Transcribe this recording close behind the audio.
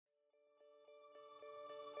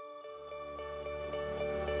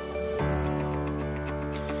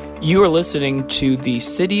You are listening to the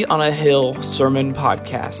City on a Hill Sermon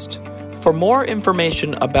Podcast. For more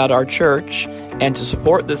information about our church and to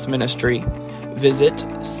support this ministry, visit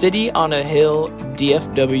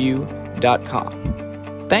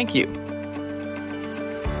cityonahilldfw.com. Thank you.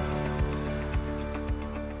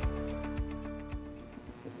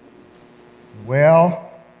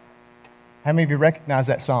 Well, how many of you recognize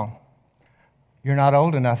that song? You're not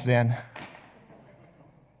old enough then.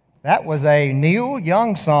 That was a Neil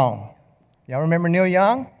Young song. Y'all remember Neil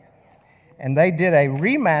Young? And they did a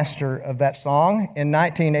remaster of that song in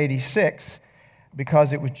 1986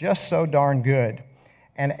 because it was just so darn good.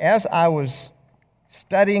 And as I was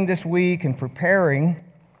studying this week and preparing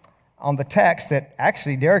on the text that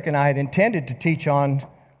actually Derek and I had intended to teach on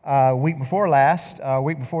last week. Was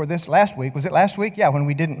it last week? Yeah, when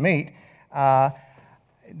we didn't meet.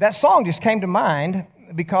 That song just came to mind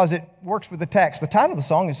because it works with the text. The title of the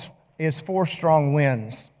song is Four Strong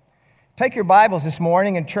Winds. Take your Bibles this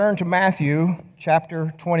morning and turn to Matthew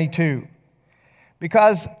chapter 22.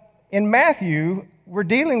 Because in Matthew, we're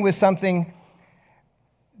dealing with something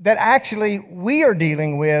that actually we are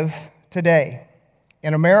dealing with today.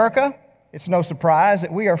 In America, it's no surprise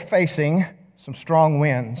that we are facing some strong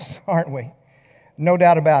winds, aren't we? No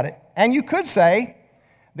doubt about it. And you could say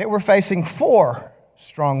that we're facing four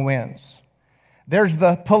strong winds. There's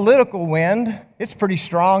the political wind. It's pretty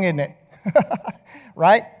strong, isn't it?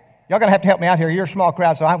 Right? Y'all going to have to help me out here. You're a small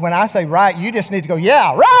crowd, so when I say right, you just need to go,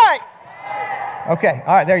 yeah, right! Okay,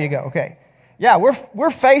 all right, there you go, okay. Yeah,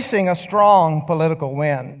 we're facing a strong political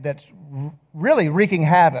wind that's really wreaking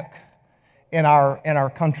havoc in our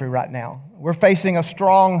country right now. We're facing a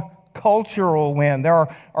strong cultural wind. There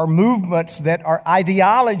are movements that are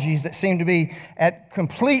ideologies that seem to be at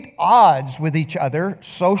complete odds with each other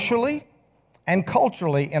socially and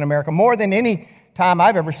culturally in America, more than any time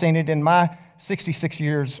I've ever seen it in my 66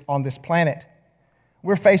 years on this planet.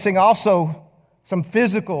 We're facing also some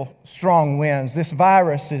physical strong winds. This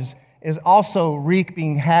virus is also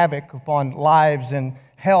wreaking havoc upon lives and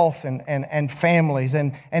health and families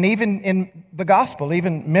and even in the gospel,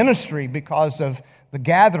 even ministry, because of the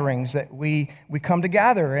gatherings that we come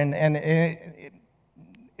together, and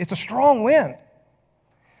it's a strong wind.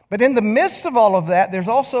 But in the midst of all of that, there's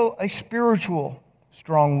also a spiritual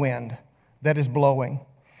strong wind that is blowing.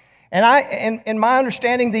 And in my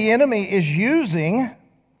understanding, the enemy is using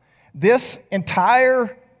this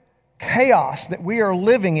entire chaos that we are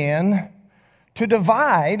living in to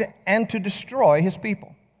divide and to destroy his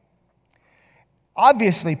people.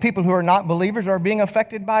 Obviously, people who are not believers are being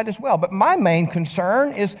affected by it as well. But my main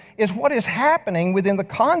concern is what is happening within the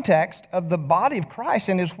context of the body of Christ,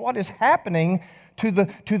 and is what is happening to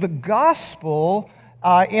the gospel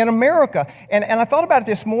in America. And I thought about it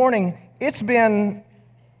this morning.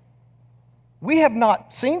 We have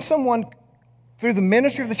not seen someone through the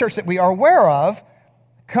ministry of the church that we are aware of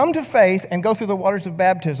come to faith and go through the waters of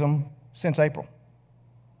baptism since April.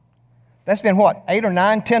 That's been what, 8 or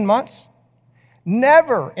 9, 10 months?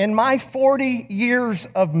 Never in my 40 years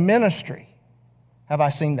of ministry have I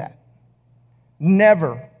seen that.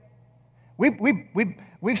 Never.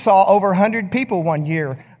 We saw over 100 people one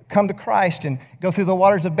year come to Christ and go through the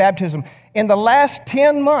waters of baptism. In the last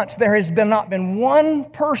 10 months, there has not been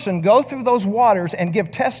one person go through those waters and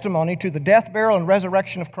give testimony to the death, burial, and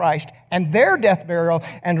resurrection of Christ, and their death, burial,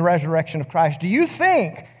 and resurrection of Christ. Do you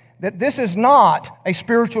think that this is not a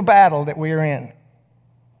spiritual battle that we are in?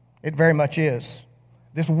 It very much is.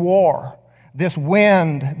 This war, this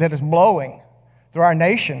wind that is blowing through our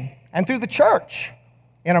nation and through the church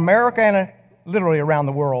in America and literally around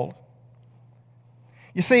the world.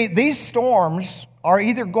 You see, these storms are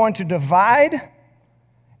either going to divide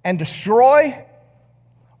and destroy,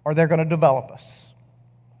 or they're going to develop us.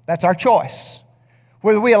 That's our choice.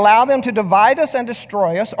 Whether we allow them to divide us and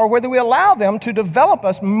destroy us, or whether we allow them to develop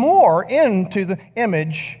us more into the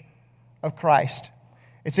image of Christ.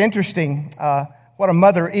 It's interesting what a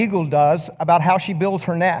mother eagle does about how she builds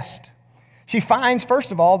her nest. She finds,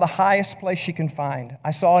 first of all, the highest place she can find.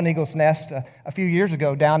 I saw an eagle's nest a few years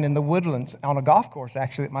ago down in the woodlands on a golf course,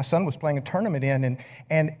 actually, that my son was playing a tournament in.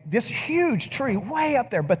 And this huge tree way up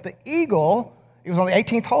there, but the eagle, it was on the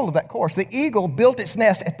 18th hole of that course, the eagle built its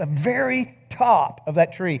nest at the very top of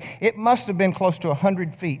that tree. It must have been close to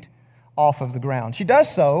 100 feet off of the ground. She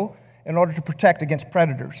does so in order to protect against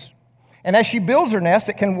predators. And as she builds her nest,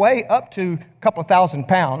 it can weigh up to a couple of thousand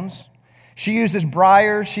pounds. She uses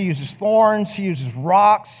briars, she uses thorns, she uses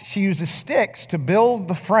rocks, she uses sticks to build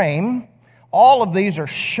the frame. All of these are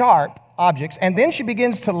sharp objects. And then she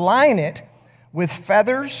begins to line it with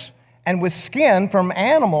feathers and with skin from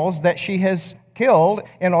animals that she has killed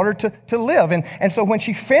in order to live. And so when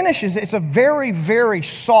she finishes, it's a very, very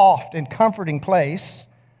soft and comforting place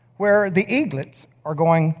where the eaglets are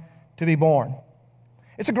going to be born.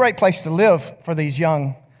 It's a great place to live for these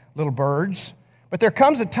young little birds. But there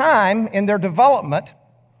comes a time in their development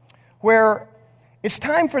where it's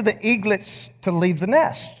time for the eaglets to leave the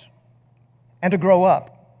nest and to grow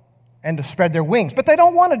up and to spread their wings. But they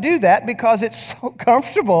don't want to do that because it's so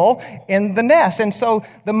comfortable in the nest. And so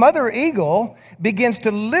the mother eagle begins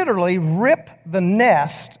to literally rip the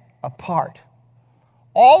nest apart.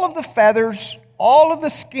 All of the feathers, all of the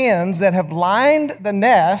skins that have lined the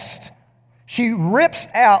nest, she rips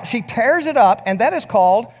out, she tears it up, and that is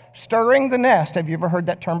called stirring the nest. Have you ever heard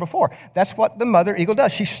that term before? That's what the mother eagle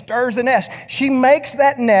does. She stirs the nest. She makes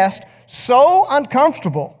that nest so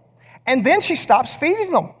uncomfortable, and then she stops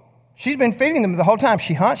feeding them. She's been feeding them the whole time.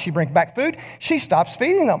 She hunts, she brings back food, she stops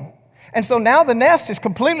feeding them. And so now the nest is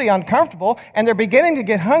completely uncomfortable, and they're beginning to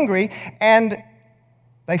get hungry, and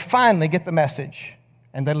they finally get the message,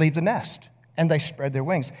 and they leave the nest, and they spread their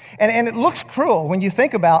wings. And it looks cruel when you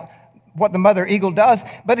think about what the mother eagle does,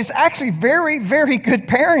 but it's actually very, very good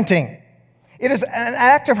parenting. It is an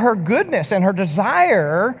act of her goodness and her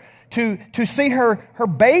desire to see her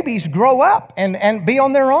babies grow up and be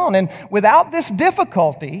on their own. And without this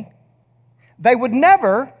difficulty, they would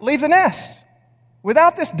never leave the nest.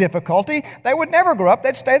 Without this difficulty, they would never grow up.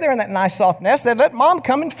 They'd stay there in that nice soft nest. They'd let mom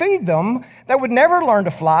come and feed them. They would never learn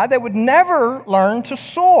to fly. They would never learn to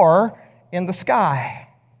soar in the sky.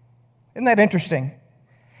 Isn't that interesting?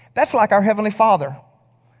 That's like our Heavenly Father.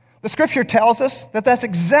 The Scripture tells us that that's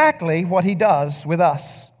exactly what He does with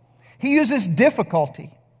us. He uses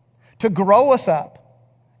difficulty to grow us up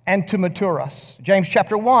and to mature us. James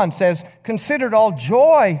chapter 1 says, "Consider it all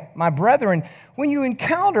joy, my brethren, when you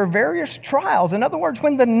encounter various trials." In other words,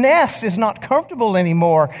 when the nest is not comfortable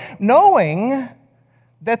anymore, knowing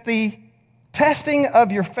that the testing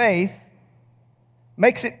of your faith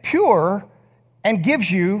makes it pure and gives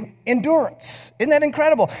you endurance. Isn't that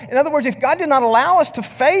incredible? In other words, if God did not allow us to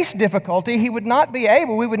face difficulty, we would not be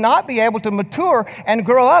able to mature and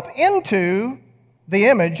grow up into the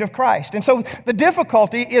image of Christ. And so the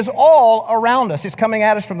difficulty is all around us. It's coming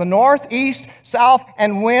at us from the north, east, south,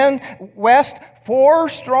 and west. 4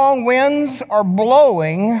 strong winds are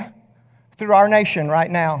blowing through our nation right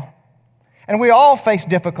now. And we all face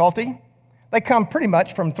difficulty. They come pretty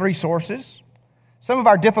much from 3 sources. Some of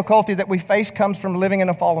our difficulty that we face comes from living in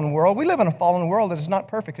a fallen world. We live in a fallen world that is not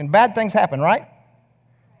perfect, and bad things happen, right?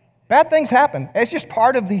 Bad things happen. It's just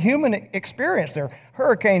part of the human experience. There are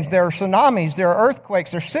hurricanes, there are tsunamis, there are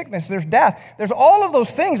earthquakes, there's sickness, there's death. There's all of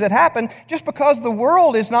those things that happen just because the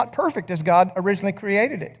world is not perfect as God originally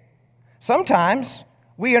created it. Sometimes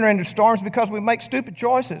we enter into storms because we make stupid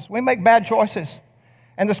choices. We make bad choices.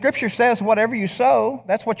 And the Scripture says, whatever you sow,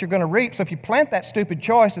 that's what you're going to reap. So if you plant that stupid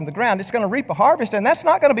choice in the ground, it's going to reap a harvest, and that's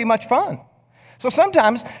not going to be much fun. So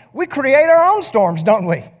sometimes we create our own storms, don't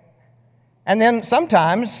we? And then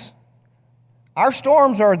sometimes our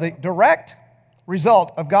storms are the direct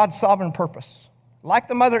result of God's sovereign purpose. Like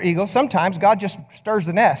the mother eagle, sometimes God just stirs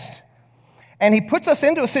the nest. And He puts us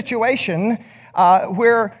into a situation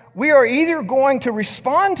where we are either going to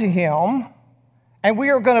respond to Him and we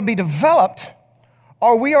are going to be developed,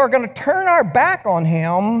 or we are going to turn our back on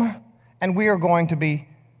Him and we are going to be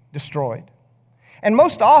destroyed. And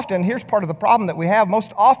most often, here's part of the problem that we have,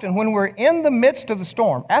 most often when we're in the midst of the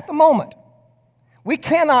storm, at the moment, we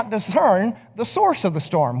cannot discern the source of the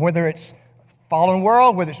storm, whether it's fallen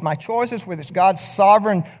world, whether it's my choices, whether it's God's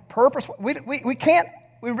sovereign purpose. We're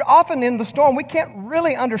often in the storm, we can't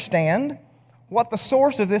really understand what the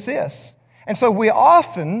source of this is. And so we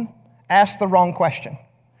often ask the wrong question.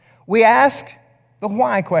 We ask the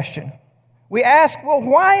why question. We ask, well,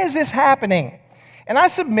 why is this happening? And I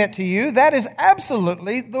submit to you, that is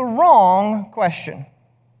absolutely the wrong question,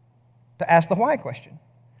 to ask the why question.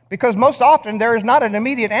 Because most often there is not an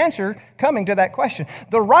immediate answer coming to that question.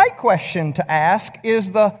 The right question to ask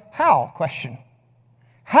is the how question.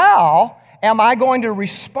 How am I going to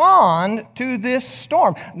respond to this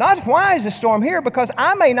storm? Not why is this storm here, because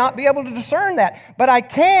I may not be able to discern that. But I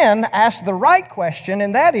can ask the right question,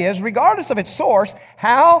 and that is, regardless of its source,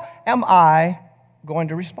 how am I going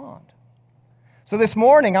to respond? So this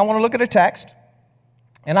morning, I want to look at a text,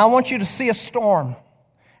 and I want you to see a storm.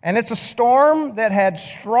 And it's a storm that had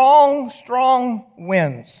strong, strong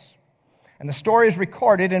winds. And the story is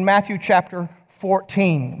recorded in Matthew chapter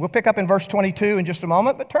 14. We'll pick up in verse 22 in just a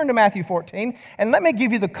moment, but turn to Matthew 14, and let me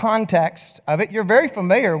give you the context of it. You're very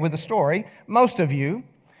familiar with the story, most of you.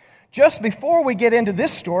 Just before we get into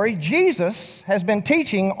this story, Jesus has been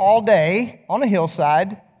teaching all day on a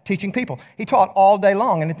hillside teaching people. He taught all day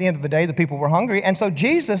long, and at the end of the day, the people were hungry. And so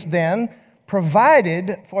Jesus then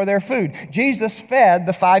provided for their food. Jesus fed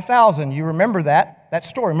the 5,000. You remember that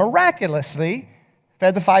story. Miraculously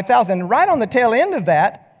fed the 5,000. And right on the tail end of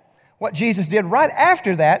that, what Jesus did right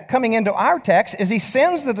after that, coming into our text, is he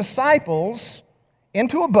sends the disciples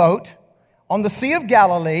into a boat on the Sea of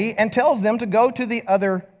Galilee and tells them to go to the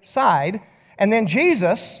other side. And then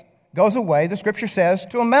Jesus goes away, the scripture says,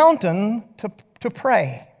 to a mountain to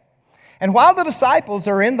pray. And while the disciples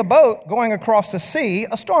are in the boat going across the sea,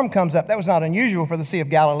 a storm comes up. That was not unusual for the Sea of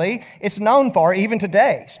Galilee. It's known for, even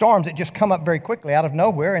today, storms that just come up very quickly out of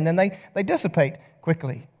nowhere, and then they dissipate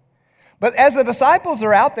quickly. But as the disciples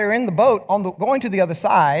are out there in the boat going to the other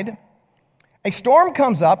side, a storm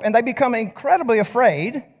comes up, and they become incredibly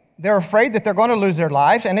afraid. They're afraid that they're going to lose their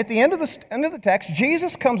lives. And at the end of the text,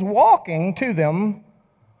 Jesus comes walking to them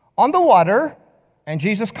on the water, and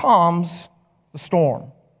Jesus calms the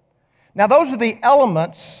storm. Now, those are the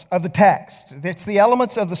elements of the text. It's the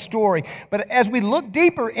elements of the story. But as we look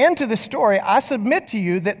deeper into the story, I submit to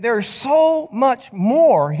you that there's so much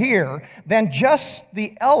more here than just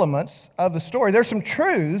the elements of the story. There's some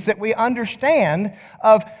truths that we understand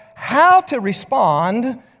of how to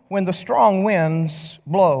respond when the strong winds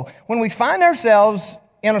blow. When we find ourselves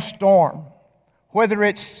in a storm, whether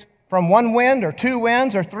it's from one wind or two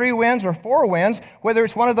winds or three winds or four winds, whether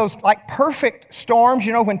it's one of those like perfect storms,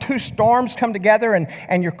 you know, when two storms come together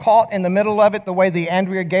and you're caught in the middle of it, the way the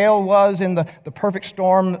Andrea Gale was in the perfect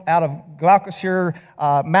storm out of Gloucestershire,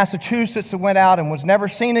 Massachusetts, that went out and was never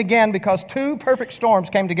seen again because two perfect storms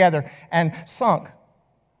came together and sunk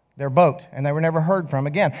their boat, and they were never heard from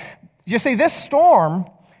again. You see, this storm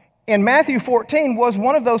in Matthew 14 was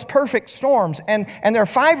one of those perfect storms. And there are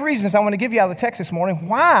 5 reasons I want to give you out of the text this morning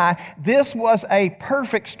why this was a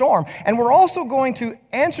perfect storm. And we're also going to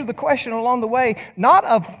answer the question along the way, not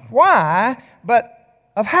of why, but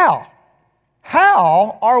of how.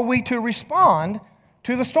 How are we to respond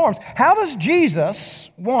to the storms? How does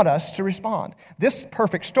Jesus want us to respond? This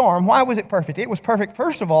perfect storm, why was it perfect? It was perfect,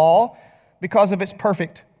 first of all, because of its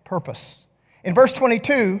perfect purpose. In verse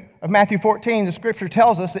 22 of Matthew 14, the scripture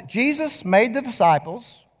tells us that Jesus made the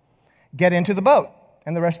disciples get into the boat.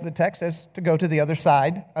 And the rest of the text says to go to the other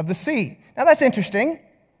side of the sea. Now that's interesting.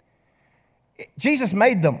 Jesus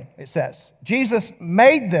made them, it says. Jesus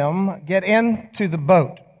made them get into the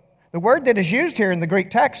boat. The word that is used here in the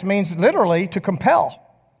Greek text means literally to compel,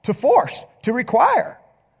 to force, to require.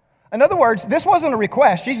 In other words, this wasn't a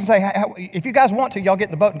request. Jesus said, hey, if you guys want to, y'all get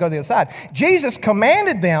in the boat and go to the other side. Jesus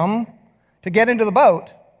commanded them to get into the boat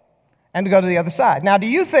and to go to the other side. Now, do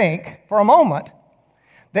you think for a moment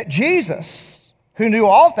that Jesus, who knew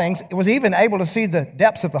all things, was even able to see the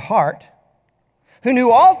depths of the heart, who knew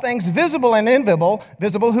all things visible and invisible,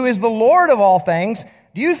 who is the Lord of all things,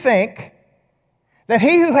 do you think that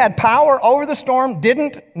he who had power over the storm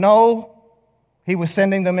didn't know he was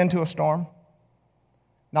sending them into a storm?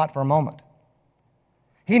 Not for a moment.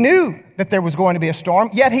 He knew that there was going to be a storm,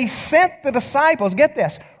 yet he sent the disciples, get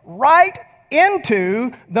this, right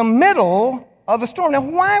into the middle of the storm. Now,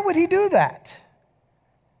 why would he do that?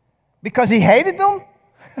 Because he hated them?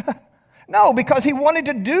 No, because he wanted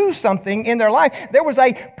to do something in their life. There was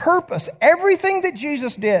a purpose. Everything that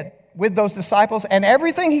Jesus did with those disciples and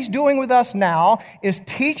everything he's doing with us now is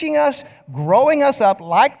teaching us, growing us up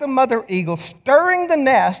like the mother eagle, stirring the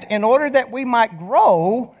nest in order that we might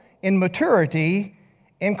grow in maturity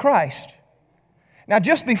in Christ. Now,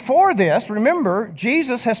 just before this, remember,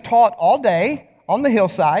 Jesus has taught all day on the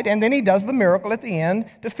hillside, and then he does the miracle at the end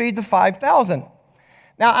to feed the 5,000.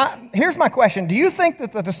 Now, here's my question. Do you think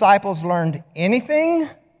that the disciples learned anything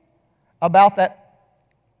about that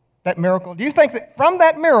miracle? Do you think that from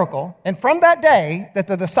that miracle and from that day that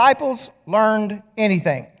the disciples learned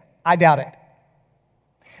anything? I doubt it.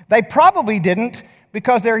 They probably didn't,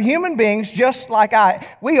 because they're human beings just like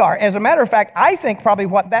we are. As a matter of fact, I think probably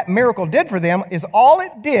what that miracle did for them is all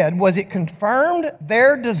it did was it confirmed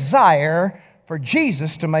their desire for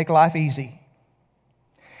Jesus to make life easy.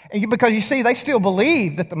 Because you see, they still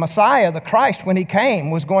believe that the Messiah, the Christ, when he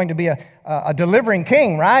came, was going to be a delivering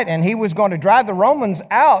king, right? And he was going to drive the Romans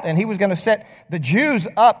out, and he was going to set the Jews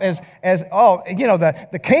up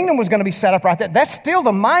the kingdom was going to be set up right there. That's still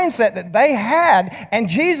the mindset that they had. And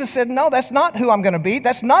Jesus said, no, that's not who I'm going to be.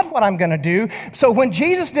 That's not what I'm going to do. So when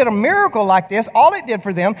Jesus did a miracle like this, all it did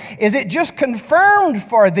for them is it just confirmed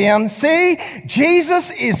for them, see,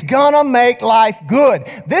 Jesus is going to make life good.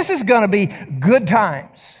 This is going to be good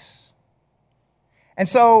times. And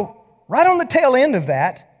so, right on the tail end of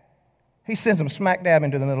that, he sends them smack dab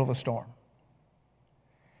into the middle of a storm.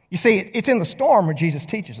 You see, it's in the storm where Jesus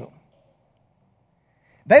teaches them.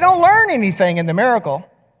 They don't learn anything in the miracle.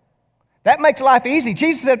 That makes life easy.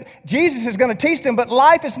 Jesus said Jesus is going to teach them, but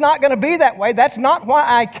life is not going to be that way. That's not why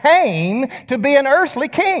I came to be an earthly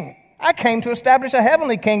king. I came to establish a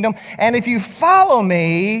heavenly kingdom, and if you follow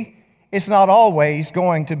me, it's not always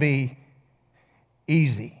going to be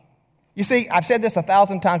easy. You see, I've said this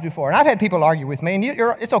 1,000 times before, and I've had people argue with me, and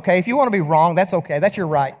it's okay. If you want to be wrong, that's okay. That's your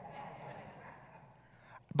right.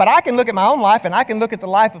 But I can look at my own life, and I can look at the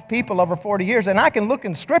life of people over 40 years, and I can look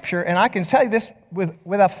in Scripture, and I can tell you this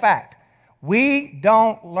with a fact. We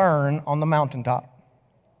don't learn on the mountaintop.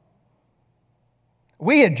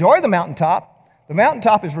 We enjoy the mountaintop. The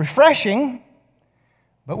mountaintop is refreshing,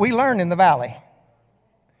 but we learn in the valley.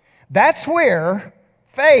 That's where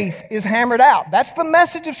faith is hammered out. That's the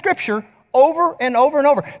message of Scripture over and over and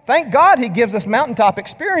over. Thank God He gives us mountaintop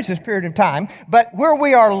experiences period of time, but where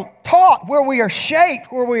we are taught, where we are shaped,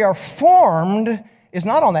 where we are formed is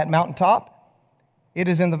not on that mountaintop. It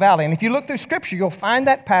is in the valley. And if you look through Scripture, you'll find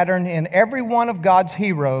that pattern in every one of God's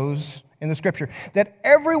heroes in the Scripture, that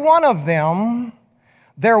every one of them,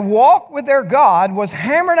 their walk with their God was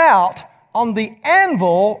hammered out on the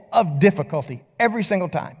anvil of difficulty every single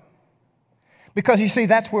time. Because you see,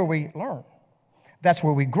 that's where we learn. That's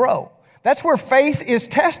where we grow. That's where faith is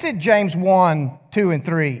tested, James 1, 2, and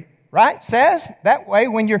 3, right? Says that way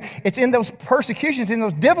it's in those persecutions, in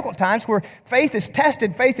those difficult times where faith is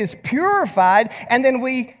tested, faith is purified, and then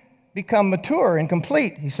we become mature and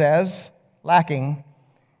complete, he says, lacking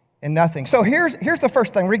in nothing. So here's the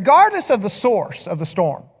first thing. Regardless of the source of the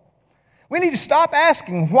storm, we need to stop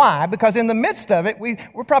asking why, because in the midst of it, we're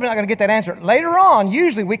probably not going to get that answer. Later on,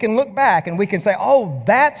 usually we can look back and we can say, oh,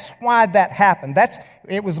 that's why that happened.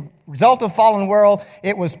 It was a result of a fallen world.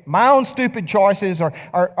 It was my own stupid choices, or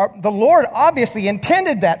the Lord obviously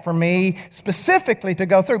intended that for me specifically to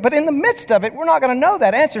go through. But in the midst of it, we're not going to know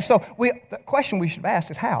that answer. So the question we should ask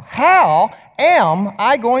is how? How am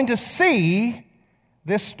I going to see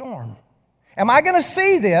this storm? Am I going to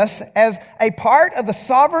see this as a part of the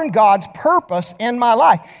sovereign God's purpose in my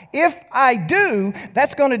life? If I do,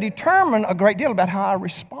 that's going to determine a great deal about how I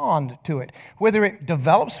respond to it, whether it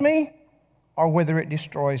develops me or whether it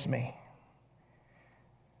destroys me.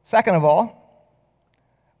 Second of all,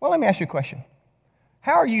 let me ask you a question.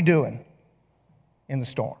 How are you doing in the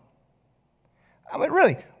storm? I mean,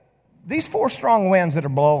 really, these 4 strong winds that are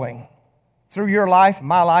blowing through your life,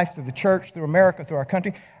 my life, through the church, through America, through our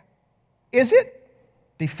country, is it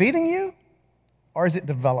defeating you or is it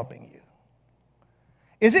developing you?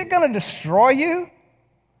 Is it going to destroy you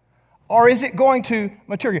or is it going to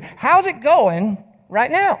mature you? How's it going right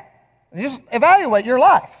now? Just evaluate your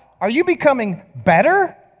life. Are you becoming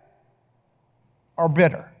better or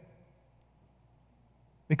bitter?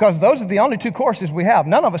 Because those are the only 2 courses we have.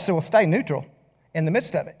 None of us will stay neutral in the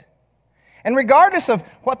midst of it. And regardless of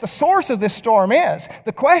what the source of this storm is,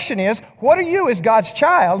 the question is, what are you as God's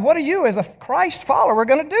child, what are you as a Christ follower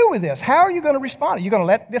going to do with this? How are you going to respond? Are you going to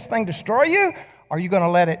let this thing destroy you, or are you going to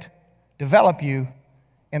let it develop you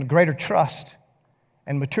in greater trust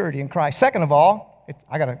and maturity in Christ? Second of all,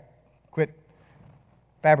 I got to quit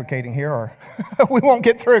fabricating here or we won't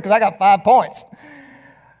get through because I got 5 points.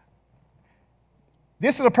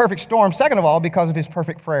 This is a perfect storm, second of all, because of his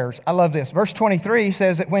perfect prayers. I love this. Verse 23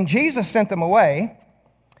 says that when Jesus sent them away,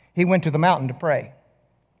 he went to the mountain to pray.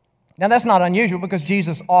 Now, that's not unusual because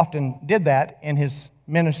Jesus often did that in his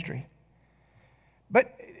ministry.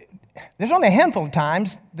 But there's only a handful of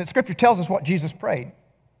times that Scripture tells us what Jesus prayed.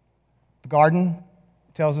 The garden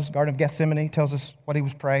tells us, Garden of Gethsemane tells us what he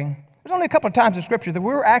was praying. There's only a couple of times in Scripture that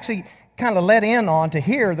we were actually kind of let in on to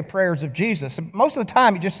hear the prayers of Jesus. Most of the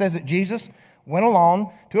time, it just says that Jesus went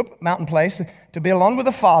alone to a mountain place to be alone with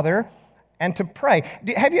the Father and to pray.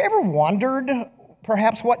 Have you ever wondered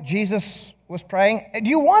perhaps what Jesus was praying? Do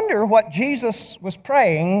you wonder what Jesus was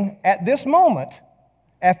praying at this moment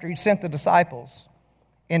after he sent the disciples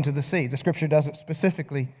into the sea? The Scripture doesn't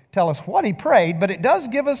specifically tell us what he prayed, but it does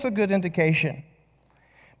give us a good indication.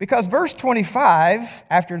 Because verse 25,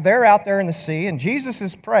 after they're out there in the sea and Jesus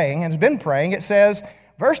is praying and has been praying, it says,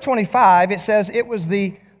 verse 25, it says it was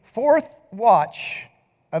the 4th watch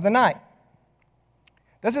of the night.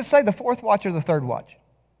 Does it say the 4th watch or the 3rd watch?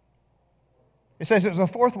 It says it was the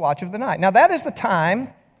 4th watch of the night. Now that is the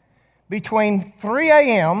time between 3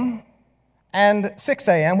 a.m. and 6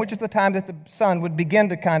 a.m., which is the time that the sun would begin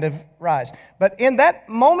to kind of rise. But in that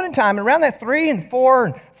moment in time, around that 3 and 4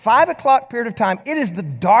 and 5 o'clock period of time, it is the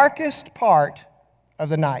darkest part of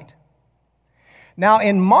the night. Now,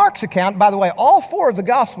 in Mark's account, by the way, all 4 of the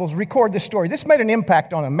Gospels record this story. This made an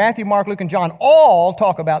impact on them. Matthew, Mark, Luke, and John all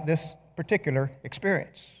talk about this particular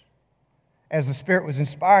experience as the Spirit was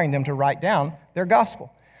inspiring them to write down their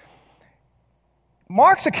Gospel.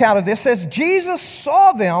 Mark's account of this says Jesus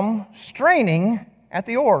saw them straining at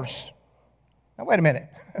the oars. Now, wait a minute.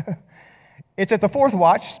 It's at the fourth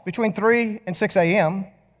watch, between 3 and 6 a.m.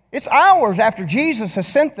 It's hours after Jesus has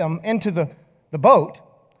sent them into the boat.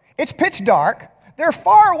 It's pitch dark. They're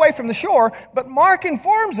far away from the shore, but Mark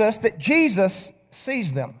informs us that Jesus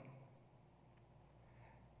sees them.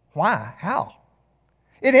 Why? How?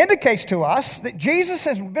 It indicates to us that Jesus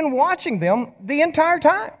has been watching them the entire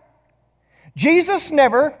time. Jesus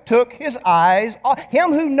never took his eyes off him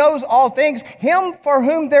who knows all things, him for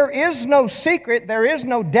whom there is no secret, there is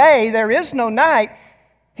no day, there is no night.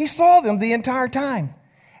 He saw them the entire time.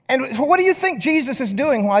 And so what do you think Jesus is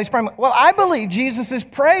doing while he's praying? Well, I believe Jesus is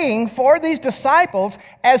praying for these disciples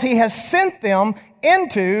as he has sent them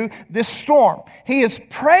into this storm. He is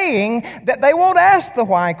praying that they won't ask the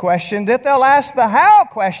why question, that they'll ask the how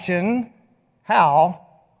question. How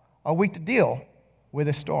are we to deal with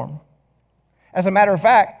this storm? As a matter of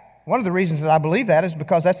fact, one of the reasons that I believe that is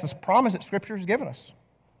because that's the promise that Scripture has given us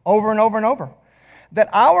over and over and over. That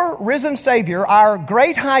our risen Savior, our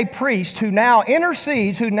great high priest who now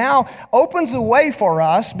intercedes, who now opens the way for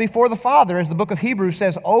us before the Father, as the book of Hebrews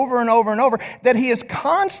says over and over and over, that he is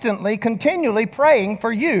constantly, continually praying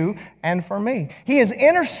for you and for me. He is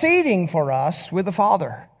interceding for us with the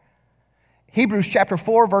Father. Hebrews chapter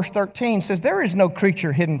 4, verse 13 says, there is no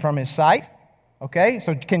creature hidden from his sight. Okay,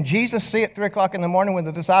 so can Jesus see at 3 o'clock in the morning when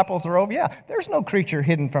the disciples are over? Yeah, there's no creature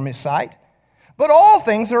hidden from his sight. But all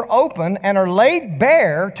things are open and are laid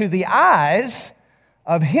bare to the eyes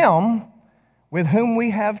of him with whom we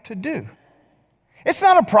have to do. It's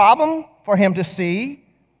not a problem for him to see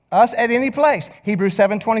us at any place. Hebrews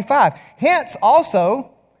 7:25. Hence also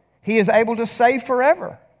he is able to save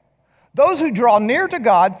forever those who draw near to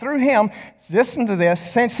God through him, listen to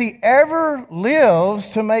this, since he ever lives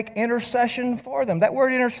to make intercession for them. That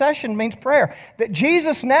word intercession means prayer. That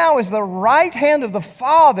Jesus now is the right hand of the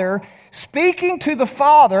Father speaking to the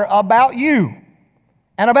Father about you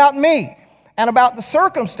and about me and about the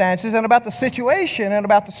circumstances and about the situation and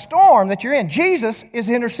about the storm that you're in. Jesus is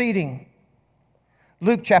interceding.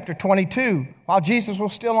 Luke chapter 22, while Jesus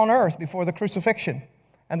was still on earth before the crucifixion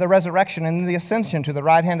and the resurrection and the ascension to the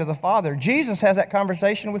right hand of the Father, Jesus has that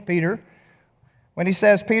conversation with Peter when he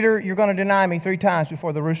says, Peter, you're going to deny me 3 times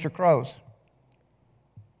before the rooster crows.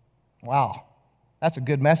 Wow, that's a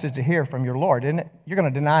good message to hear from your Lord, isn't it? You're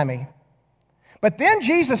going to deny me. But then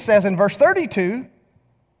Jesus says in verse 32,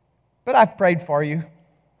 but I've prayed for you.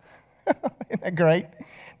 Isn't that great?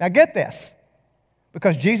 Now get this,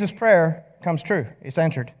 because Jesus' prayer comes true. It's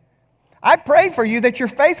answered. I pray for you that your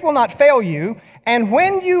faith will not fail you, and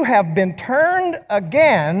when you have been turned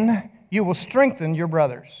again, you will strengthen your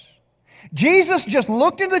brothers. Jesus just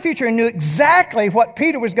looked into the future and knew exactly what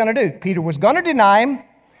Peter was going to do. Peter was going to deny him.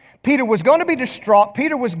 Peter was going to be distraught.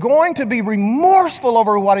 Peter was going to be remorseful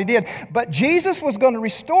over what he did. But Jesus was going to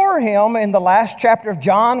restore him in the last chapter of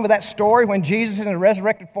John with that story when Jesus in a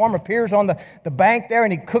resurrected form appears on the bank there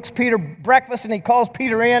and he cooks Peter breakfast and he calls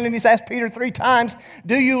Peter in and he's asked Peter 3 times,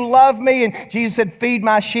 do you love me? And Jesus said, feed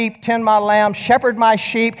my sheep, tend my lambs, shepherd my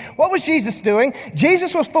sheep. What was Jesus doing?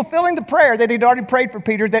 Jesus was fulfilling the prayer that he'd already prayed for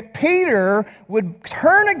Peter, that Peter would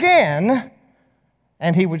turn again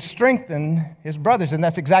and he would strengthen his brothers. And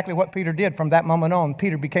that's exactly what Peter did from that moment on.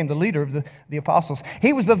 Peter became the leader of the apostles.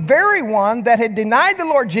 He was the very one that had denied the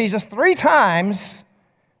Lord Jesus 3 times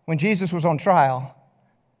when Jesus was on trial.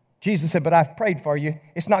 Jesus said, but I've prayed for you.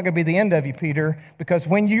 It's not going to be the end of you, Peter, because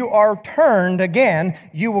when you are turned again,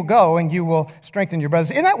 you will go and you will strengthen your brothers.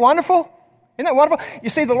 Isn't that wonderful? Isn't that wonderful? You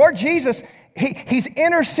see, the Lord Jesus, he's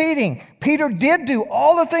interceding. Peter did do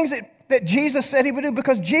all the things that Jesus said he would do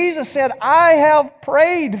because Jesus said, I have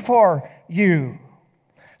prayed for you.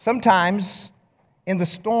 Sometimes in the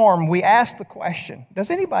storm, we ask the question, does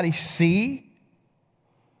anybody see?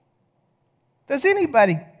 Does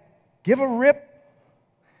anybody give a rip?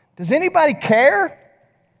 Does anybody care?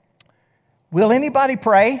 Will anybody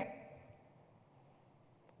pray?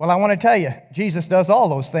 Well, I want to tell you, Jesus does all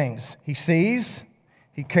those things. He sees,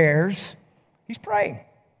 he cares, he's praying.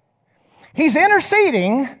 He's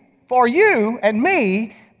interceding for you and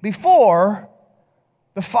me before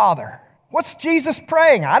the Father. What's Jesus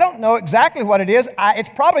praying? I don't know exactly what it is. It's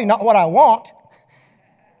probably not what I want,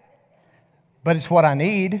 but it's what I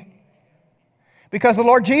need. Because the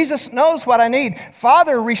Lord Jesus knows what I need.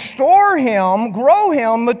 Father, restore him, grow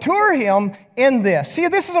him, mature him in this. See,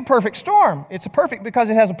 this is a perfect storm. It's perfect because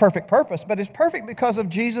it has a perfect purpose, but it's perfect because of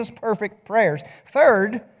Jesus' perfect prayers.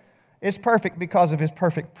 Third, it's perfect because of his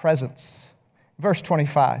perfect presence. Verse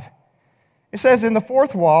 25. It says, in the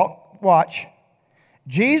fourth watch,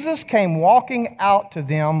 Jesus came walking out to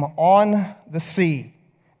them on the sea.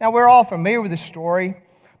 Now, we're all familiar with this story,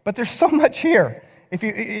 but there's so much here.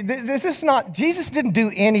 Jesus didn't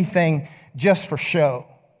do anything just for show.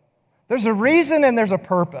 There's a reason and there's a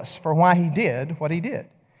purpose for why he did what he did.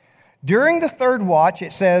 During the third watch,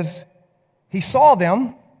 it says, he saw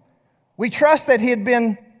them. We trust that he had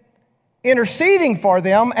been interceding for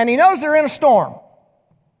them, and he knows they're in a storm.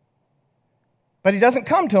 But he doesn't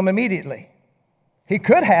come to them immediately. He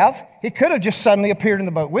could have. He could have just suddenly appeared in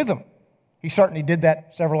the boat with them. He certainly did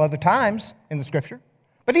that several other times in the Scripture.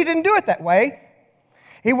 But he didn't do it that way.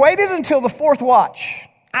 He waited until the fourth watch,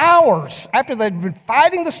 hours after they'd been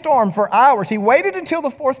fighting the storm for hours. He waited until the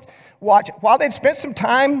fourth watch while they'd spent some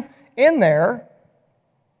time in there.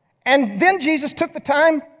 And then Jesus took the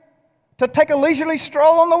time to take a leisurely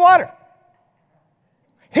stroll on the water.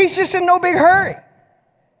 He's just in no big hurry.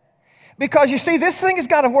 Because you see, this thing has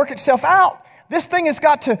got to work itself out. This thing has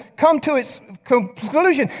got to come to its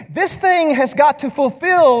conclusion. This thing has got to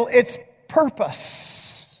fulfill its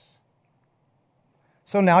purpose.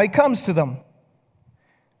 So now he comes to them,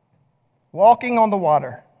 walking on the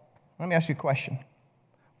water. Let me ask you a question.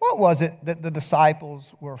 What was it that the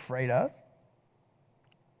disciples were afraid of?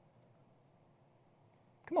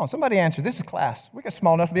 Come on, somebody answer. This is class. We got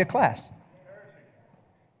small enough to be a class.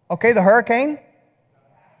 Okay, the hurricane?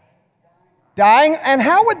 Dying. And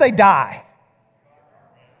how would they die?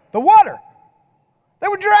 The water. They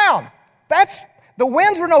would drown. The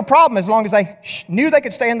winds were no problem as long as they knew they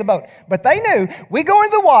could stay in the boat. But they knew, we go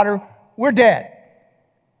into the water, we're dead.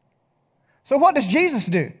 So what does Jesus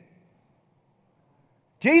do?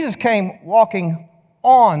 Jesus came walking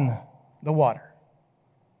on the water.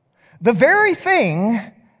 The very thing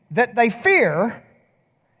that they fear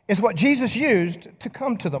is what Jesus used to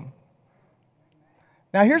come to them.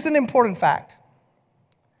 Now, here's an important fact.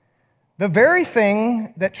 The very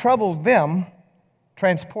thing that troubled them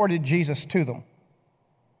transported Jesus to them.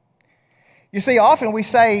 You see, often we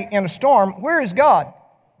say in a storm, where is God?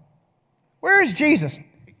 Where is Jesus?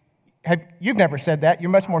 You've never said that.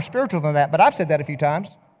 You're much more spiritual than that, but I've said that a few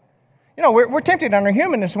times. You know, we're tempted on our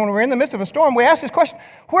humanness when we're in the midst of a storm. We ask this question,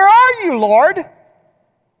 where are you, Lord?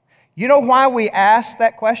 You know why we ask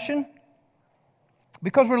that question?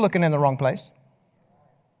 Because we're looking in the wrong place.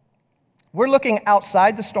 We're looking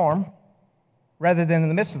outside the storm rather than in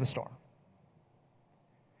the midst of the storm.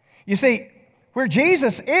 You see, where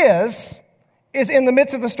Jesus is in the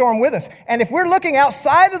midst of the storm with us. And if we're looking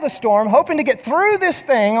outside of the storm, hoping to get through this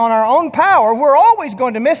thing on our own power, we're always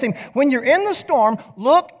going to miss him. When you're in the storm,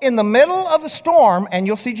 look in the middle of the storm and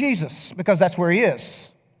you'll see Jesus, because that's where he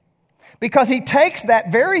is. Because he takes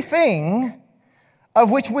that very thing of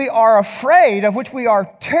which we are afraid, of which we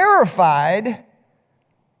are terrified,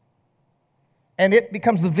 and it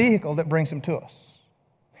becomes the vehicle that brings him to us.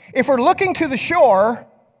 If we're looking to the shore,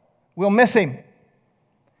 we'll miss him.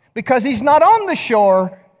 Because he's not on the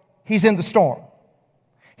shore, he's in the storm.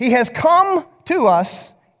 He has come to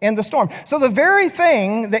us in the storm. So the very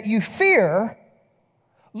thing that you fear,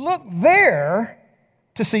 look there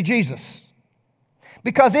to see Jesus.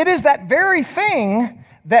 Because it is that very thing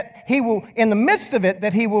that he will, in the midst of it,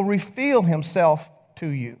 that he will reveal himself to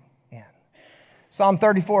you in. Psalm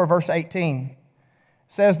 34, verse 18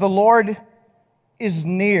 says, the Lord is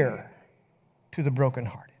near to the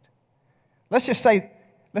brokenhearted. Let's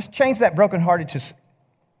change that brokenhearted to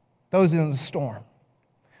those in the storm.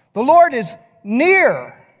 The Lord is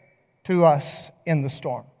near to us in the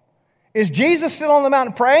storm. Is Jesus still on the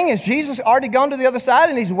mountain praying? Is Jesus already gone to the other side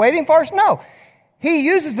and he's waiting for us? No. He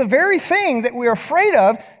uses the very thing that we're afraid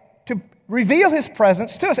of to reveal his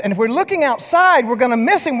presence to us. And if we're looking outside, we're going to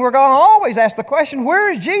miss him. We're going to always ask the question,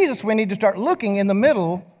 where is Jesus? We need to start looking in the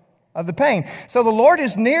middle of the pain. So the Lord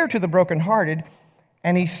is near to the brokenhearted,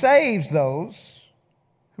 and he saves those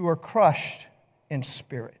who are crushed in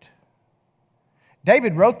spirit.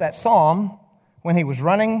 David wrote that psalm when he was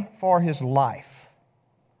running for his life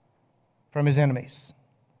from his enemies.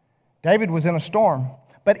 David was in a storm.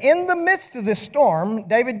 But in the midst of this storm,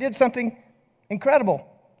 David did something incredible.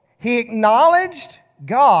 He acknowledged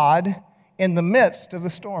God in the midst of the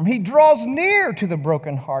storm. He draws near to the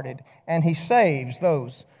brokenhearted, and he saves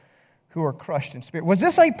those who are crushed in spirit. Was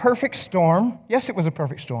this a perfect storm? Yes, it was a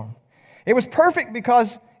perfect storm. It was perfect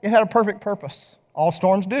because it had a perfect purpose. All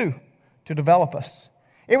storms do, to develop us.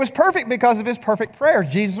 It was perfect because of his perfect prayers.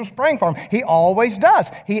 Jesus was praying for him. He always does.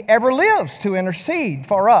 He ever lives to intercede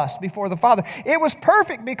for us before the Father. It was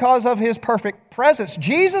perfect because of his perfect presence.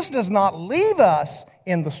 Jesus does not leave us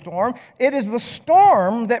in the storm. It is the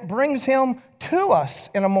storm that brings him to us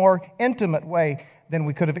in a more intimate way than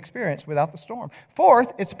we could have experienced without the storm.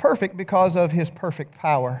 Fourth, it's perfect because of his perfect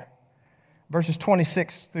power. Verses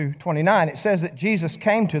 26 through 29, it says that Jesus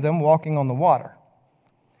came to them walking on the water.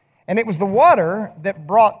 And it was the water that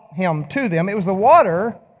brought him to them. It was the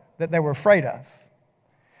water that they were afraid of.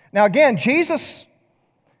 Now again, Jesus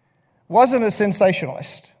wasn't a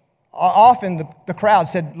sensationalist. Often the crowd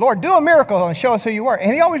said, Lord, do a miracle and show us who you were.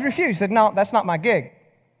 And he always refused. He said, no, that's not my gig.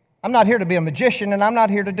 I'm not here to be a magician, and I'm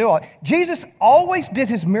not here to do it. Jesus always did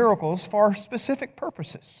his miracles for specific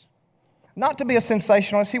purposes. Not to be a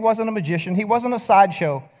sensationalist. He wasn't a magician. He wasn't a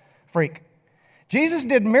sideshow freak. Jesus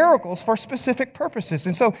did miracles for specific purposes.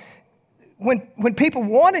 And so when people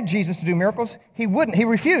wanted Jesus to do miracles, he wouldn't. He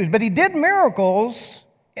refused. But he did miracles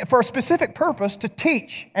for a specific purpose, to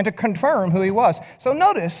teach and to confirm who he was. So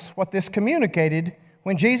notice what this communicated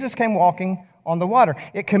when Jesus came walking on the water.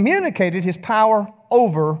 It communicated his power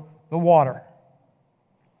over the water.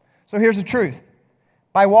 So here's the truth.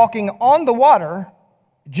 By walking on the water,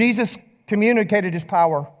 Jesus communicated his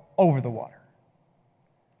power over the water.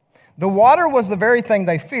 The water was the very thing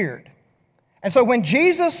they feared. And so when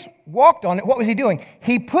Jesus walked on it, what was he doing?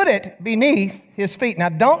 He put it beneath his feet. Now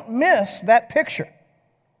don't miss that picture.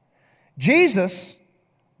 Jesus,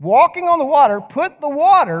 walking on the water, put the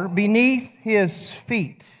water beneath his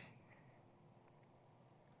feet.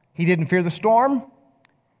 He didn't fear the storm.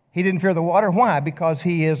 He didn't fear the water. Why? Because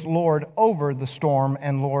he is Lord over the storm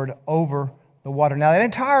and Lord over the water. Now, that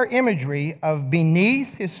entire imagery of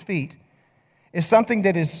beneath his feet is something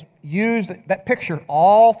that is used, that picture,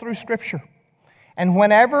 all through Scripture. And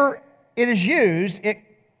whenever it is used, it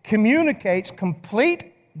communicates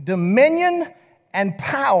complete dominion and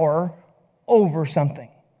power over something.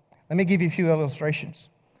 Let me give you a few illustrations.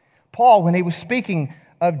 Paul, when he was speaking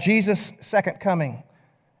of Jesus' second coming,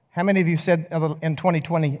 how many of you said in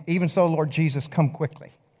 2020, even so, Lord Jesus, come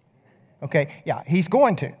quickly? Okay, yeah, he's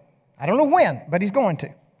going to. I don't know when, but he's going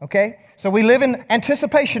to. Okay, so we live in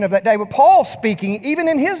anticipation of that day. But Paul speaking, even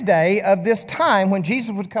in his day, of this time when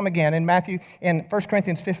Jesus would come again in 1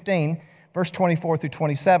 Corinthians 15, verse 24 through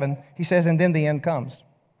 27, he says, and then the end comes.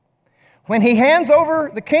 When he hands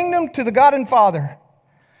over the kingdom to the God and Father,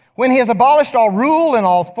 when he has abolished all rule and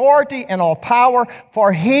all authority and all power,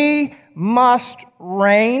 for he must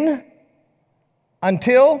reign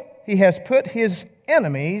until he has put his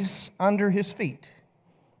enemies under his feet.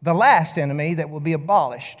 The last enemy that will be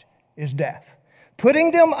abolished is death.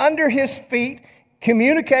 Putting them under his feet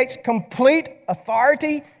communicates complete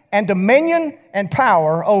authority and dominion and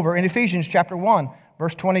power over. In Ephesians chapter 1,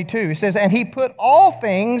 verse 22, it says, and he put all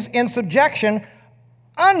things in subjection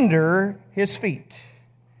under his feet,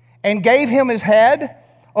 and gave him his head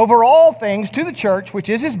over all things to the church, which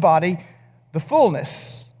is his body, the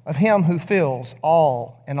fullness of him who fills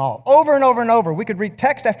all in all. Over and over and over, we could read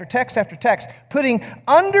text after text after text. Putting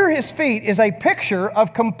under his feet is a picture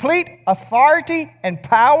of complete authority and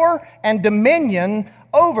power and dominion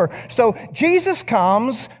over. So Jesus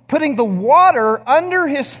comes putting the water under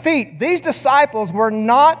his feet. These disciples were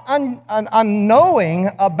not unknowing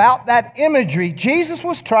about that imagery. Jesus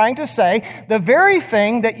was trying to say the very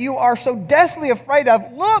thing that you are so deathly afraid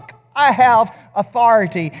of. Look, I have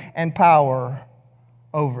authority and power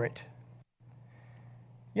over it.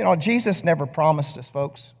 You know, Jesus never promised us,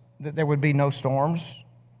 folks, that there would be no storms.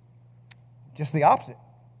 Just the opposite.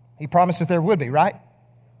 He promised that there would be, right?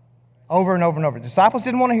 Over and over and over. The disciples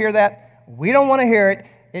didn't want to hear that. We don't want to hear it.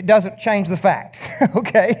 It doesn't change the fact,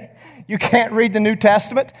 okay? You can't read the New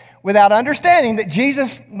Testament without understanding that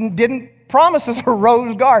Jesus didn't promise us a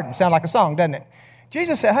rose garden. Sound like a song, doesn't it?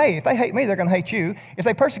 Jesus said, hey, if they hate me, they're going to hate you. If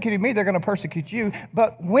they persecuted me, they're going to persecute you.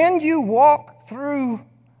 But when you walk through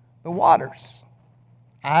the waters,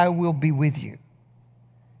 I will be with you.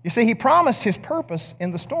 You see, he promised his purpose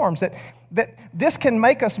in the storms, that this can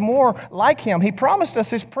make us more like him. He promised us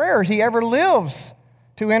his prayers. He ever lives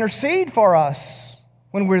to intercede for us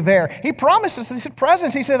when we're there. He promised us his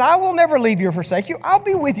presence. He said, I will never leave you or forsake you. I'll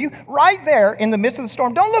be with you right there in the midst of the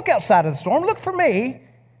storm. Don't look outside of the storm. Look for me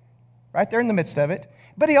right there in the midst of it.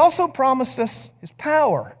 But he also promised us his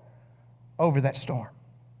power over that storm.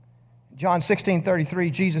 John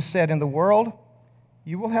 16:33, Jesus said, in the world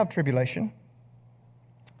you will have tribulation,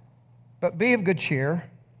 but be of good cheer,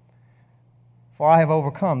 for I have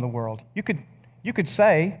overcome the world. You could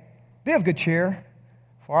say, be of good cheer,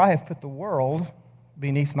 for I have put the world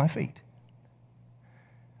beneath my feet.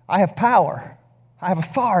 I have power. I have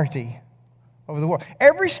authority over the world.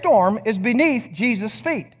 Every storm is beneath Jesus'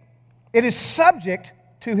 feet. It is subject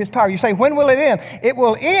to his power. You say, when will it end? It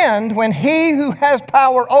will end when he who has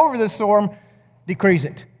power over the storm decrees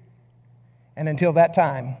it. And until that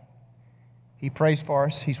time, he prays for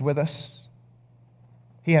us. He's with us.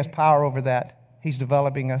 He has power over that. He's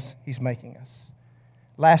developing us. He's making us.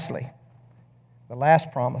 Lastly, the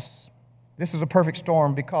last promise. This is a perfect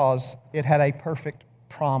storm because it had a perfect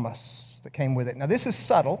promise that came with it. Now, this is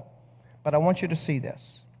subtle, but I want you to see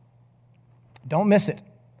this. Don't miss it.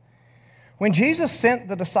 When Jesus sent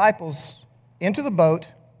the disciples into the boat,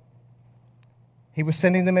 he was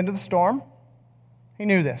sending them into the storm. He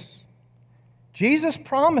knew this. Jesus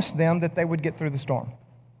promised them that they would get through the storm.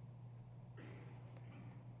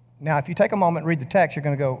 Now, if you take a moment and read the text, you're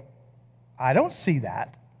going to go, I don't see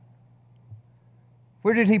that.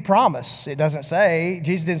 Where did he promise? It doesn't say.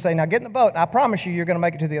 Jesus didn't say, now get in the boat. I promise you're going to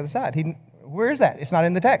make it to the other side. Where is that? It's not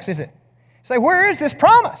in the text, is it? You say, where is this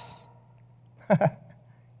promise?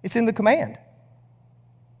 It's in the command.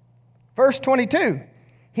 Verse 22,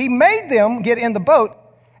 he made them get in the boat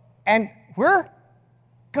and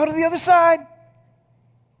go to the other side.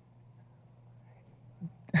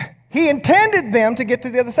 He intended them to get to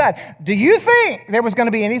the other side. Do you think there was going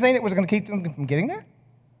to be anything that was going to keep them from getting there?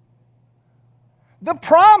 The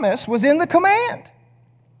promise was in the command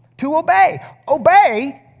to obey.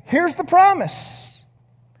 Obey, here's the promise.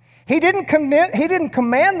 He didn't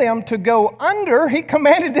command them to go under, he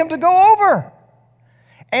commanded them to go over.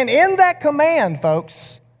 And in that command,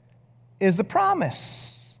 folks, is the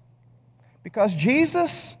promise. Because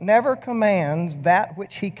Jesus never commands that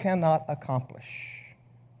which he cannot accomplish.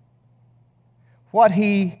 What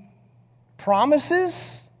he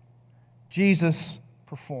promises, Jesus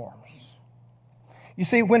performs. You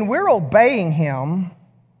see, when we're obeying him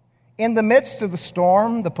in the midst of the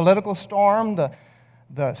storm, the political storm,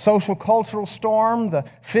 the social cultural storm, the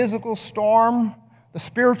physical storm, the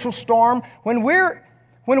spiritual storm, when we're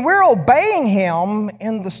obeying him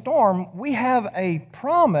in the storm, we have a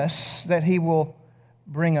promise that he will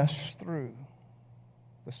bring us through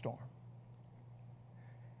the storm.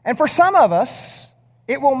 And for some of us,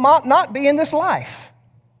 it will not be in this life.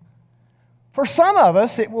 For some of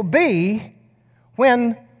us, it will be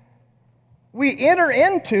when we enter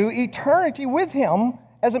into eternity with him.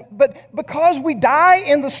 But because we die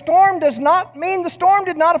in the storm does not mean the storm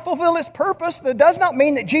did not fulfill its purpose. That does not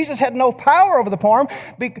mean that Jesus had no power over the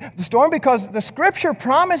storm, because the Scripture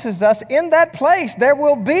promises us in that place there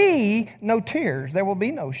will be no tears, there will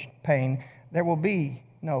be no pain, there will be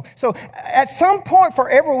no. So at some point for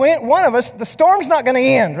every one of us, the storm's not going to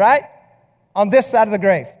end, right? On this side of the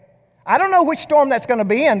grave. I don't know which storm that's going to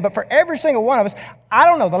be in, but for every single one of us, I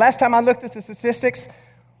don't know. The last time I looked at the statistics,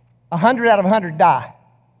 100 out of 100 die.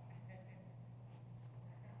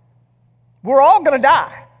 We're all going to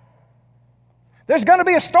die. There's going to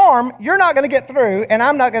be a storm you're not going to get through, and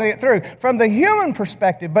I'm not going to get through from the human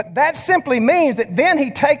perspective, but that simply means that then he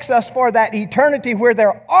takes us for that eternity where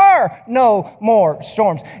there are no more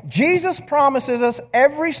storms. Jesus promises us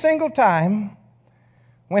every single time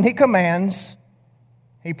when he commands,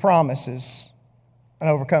 he promises an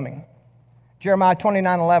overcoming. Jeremiah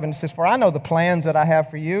 29:11 says, "For I know the plans that I have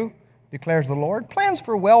for you, declares the Lord, plans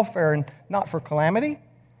for welfare and not for calamity,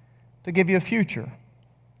 to give you a future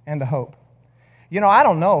and a hope." You know, I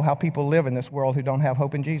don't know how people live in this world who don't have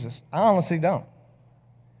hope in Jesus. I honestly don't.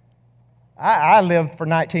 I lived for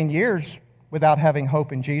 19 years without having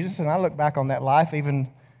hope in Jesus, and I look back on that life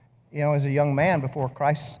even, as a young man before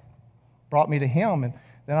Christ brought me to him. And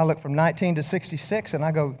then I look from 19 to 66, and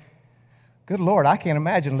I go, good Lord, I can't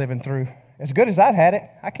imagine living through, as good as I've had it,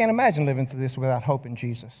 I can't imagine living through this without hope in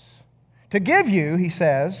Jesus. To give you, he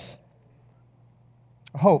says,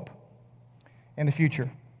 a hope in the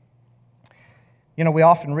future. We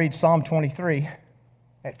often read Psalm 23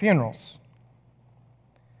 at funerals.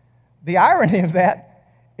 The irony of that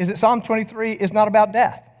is that Psalm 23 is not about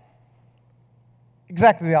death.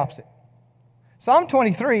 Exactly the opposite. Psalm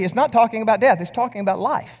 23 is not talking about death, it's talking about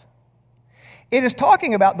life. It is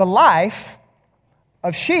talking about the life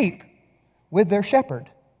of sheep with their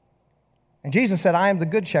shepherd. And Jesus said, I am the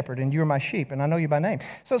good shepherd, and you are my sheep, and I know you by name.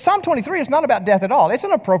 So Psalm 23 is not about death at all. It's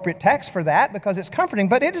an appropriate text for that because it's comforting,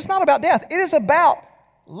 but it is not about death. It is about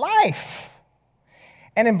life.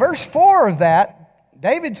 And in verse 4 of that,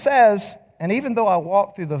 David says, and even though I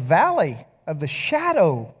walk through the valley of the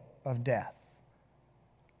shadow of death,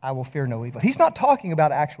 I will fear no evil. He's not talking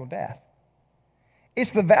about actual death. It's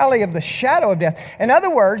the valley of the shadow of death. In other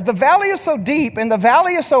words, the valley is so deep and the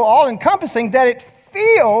valley is so all-encompassing that it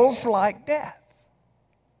feels like death.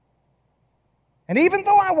 And even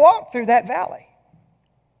though I walk through that valley,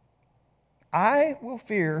 I will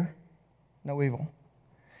fear no evil.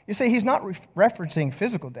 You see, he's not referencing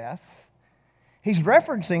physical death. He's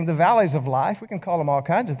referencing the valleys of life. We can call them all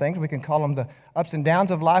kinds of things. We can call them the ups and downs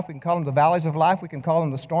of life. We can call them the valleys of life. We can call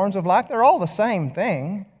them the storms of life. They're all the same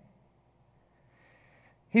thing.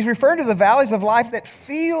 He's referring to the valleys of life that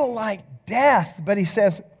feel like death, but he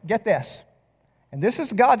says, get this, and this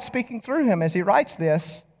is God speaking through him as he writes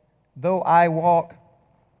this, though I walk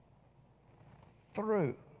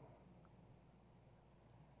through.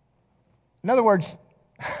 In other words,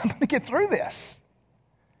 I'm going to get through this.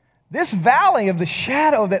 This valley of the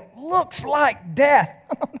shadow that looks like death.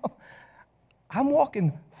 I'm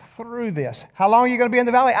walking through this. How long are you going to be in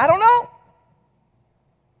the valley? I don't know.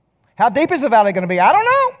 How deep is the valley going to be? I don't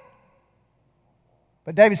know.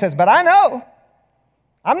 But David says, but I know.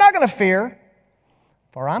 I'm not going to fear,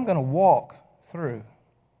 for I'm going to walk through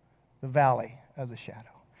the valley of the shadow.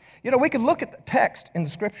 You know, we can look at the text in the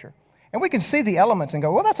Scripture, and we can see the elements and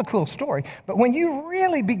go, well, that's a cool story. But when you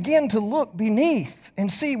really begin to look beneath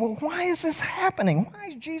and see, well, why is this happening? Why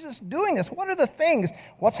is Jesus doing this? What are the things?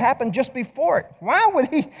 What's happened just before it? Why would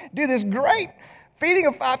he do this great feeding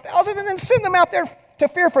of 5,000 and then send them out there to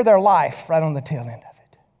fear for their life right on the tail end of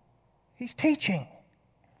it? He's teaching.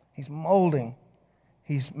 He's molding.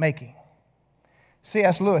 He's making.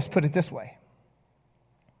 C.S. Lewis put it this way.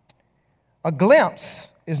 A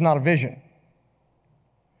glimpse is not a vision.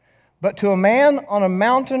 But to a man on a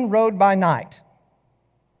mountain road by night,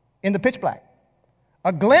 in the pitch black,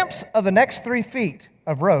 a glimpse of the next 3 feet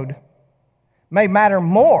of road may matter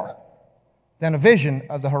more than a vision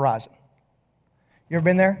of the horizon. You ever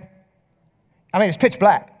been there? I mean, it's pitch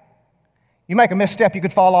black. You make a misstep, you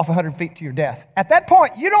could fall off 100 feet to your death. At that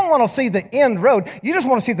point, you don't want to see the end road. You just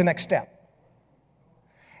want to see the next step.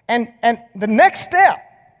 And the next step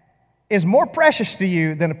is more precious to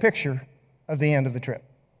you than a picture of the end of the trip.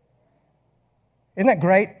 Isn't that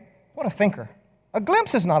great? What a thinker. A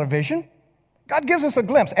glimpse is not a vision. God gives us a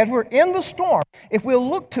glimpse. As we're in the storm, if we'll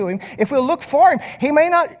look to him, if we'll look for him, he may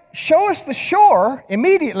not show us the shore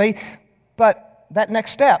immediately, but that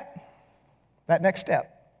next step.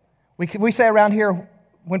 We say around here,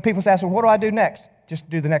 when people ask, well, what do I do next? Just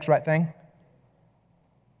do the next right thing.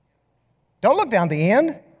 Don't look down the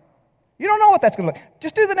end. You don't know what that's going to look like.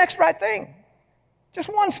 Just do the next right thing.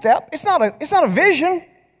 Just one step. It's not a vision.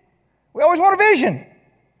 We always want a vision.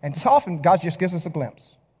 And it's often God just gives us a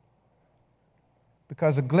glimpse.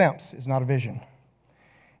 Because a glimpse is not a vision.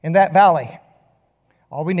 In that valley,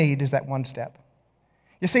 all we need is that one step.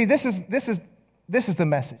 You see, this is the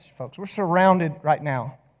message, folks. We're surrounded right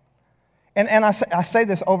now. And I say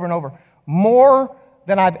this over and over. More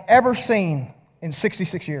than I've ever seen in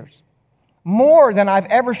 66 years. More than I've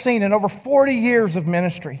ever seen in over 40 years of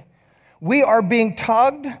ministry. We are being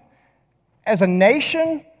tugged as a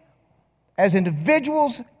nation, as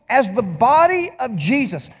individuals, as the body of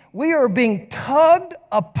Jesus. We are being tugged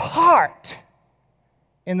apart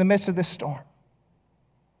in the midst of this storm.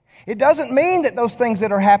 It doesn't mean that those things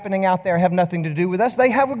that are happening out there have nothing to do with us. They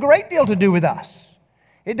have a great deal to do with us.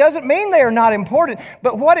 It doesn't mean they are not important,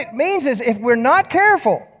 but what it means is if we're not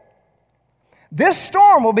careful, this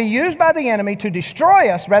storm will be used by the enemy to destroy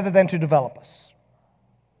us rather than to develop us.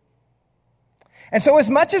 And so as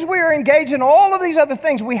much as we are engaged in all of these other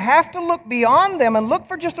things, we have to look beyond them and look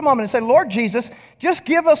for just a moment and say, Lord Jesus, just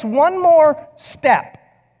give us one more step.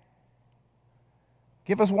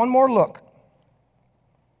 Give us one more look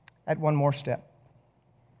at one more step.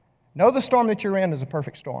 Know the storm that you're in is a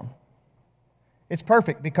perfect storm. It's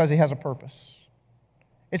perfect because he has a purpose.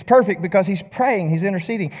 It's perfect because he's praying, he's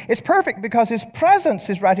interceding. It's perfect because his presence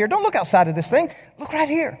is right here. Don't look outside of this thing. Look right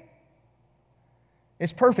here.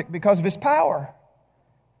 It's perfect because of his power.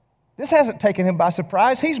 This hasn't taken him by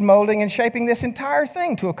surprise. He's molding and shaping this entire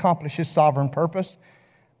thing to accomplish his sovereign purpose.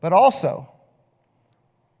 But also,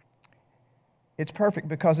 it's perfect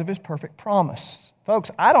because of his perfect promise.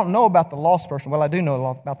 Folks, I don't know about the lost person. Well, I do know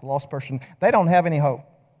about the lost person. They don't have any hope.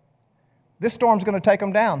 This storm's going to take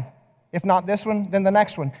them down. If not this one, then the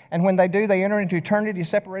next one. And when they do, they enter into eternity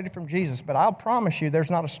separated from Jesus. But I'll promise you there's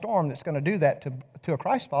not a storm that's going to do that to a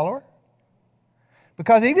Christ follower.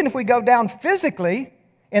 Because even if we go down physically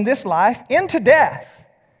in this life into death,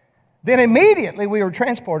 then immediately we are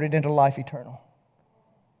transported into life eternal.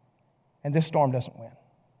 And this storm doesn't win.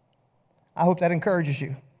 I hope that encourages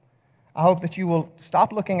you. I hope that you will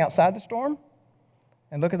stop looking outside the storm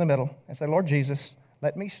and look in the middle and say, Lord Jesus,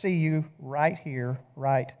 let me see you right here,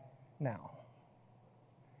 right now.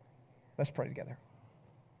 Let's pray together.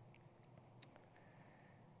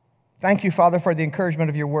 Thank you, Father, for the encouragement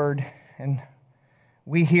of your word. And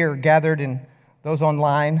we here gathered and those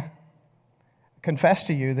online confess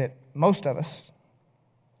to you that most of us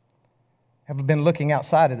have been looking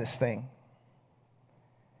outside of this thing.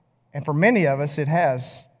 And for many of us, it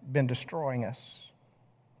has been destroying us.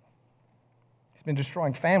 It's been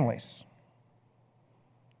destroying families.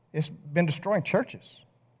 It's been destroying churches.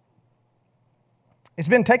 It's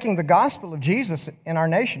been taking the gospel of Jesus in our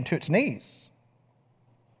nation to its knees.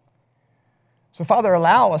 So, Father,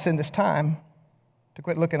 allow us in this time to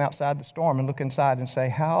quit looking outside the storm and look inside and say,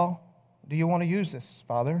 how do you want to use this,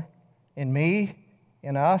 Father, in me,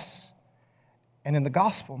 in us, and in the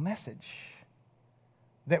gospel message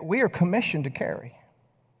that we are commissioned to carry?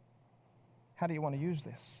 How do you want to use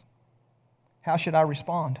this? How should I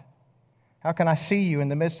respond? How can I see you in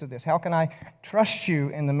the midst of this? How can I trust you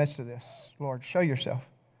in the midst of this? Lord, show yourself.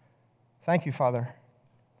 Thank you, Father,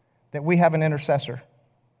 that we have an intercessor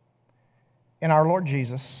in our Lord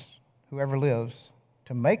Jesus, whoever lives,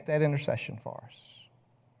 to make that intercession for us.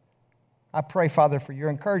 I pray, Father, for your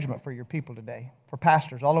encouragement for your people today, for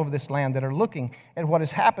pastors all over this land that are looking at what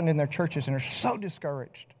has happened in their churches and are so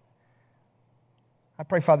discouraged. I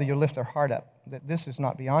pray, Father, you'll lift their heart up, that this is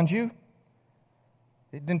not beyond you.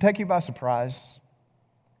 It didn't take you by surprise.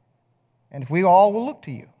 And if we all will look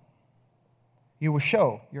to you, you will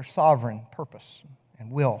show your sovereign purpose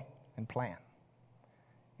and will and plan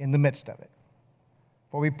in the midst of it.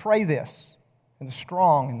 For we pray this in the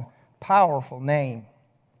strong and powerful name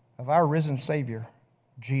of our risen Savior,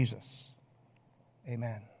 Jesus.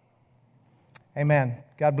 Amen. Amen.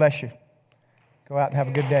 God bless you. Go out and have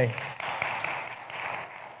a good day.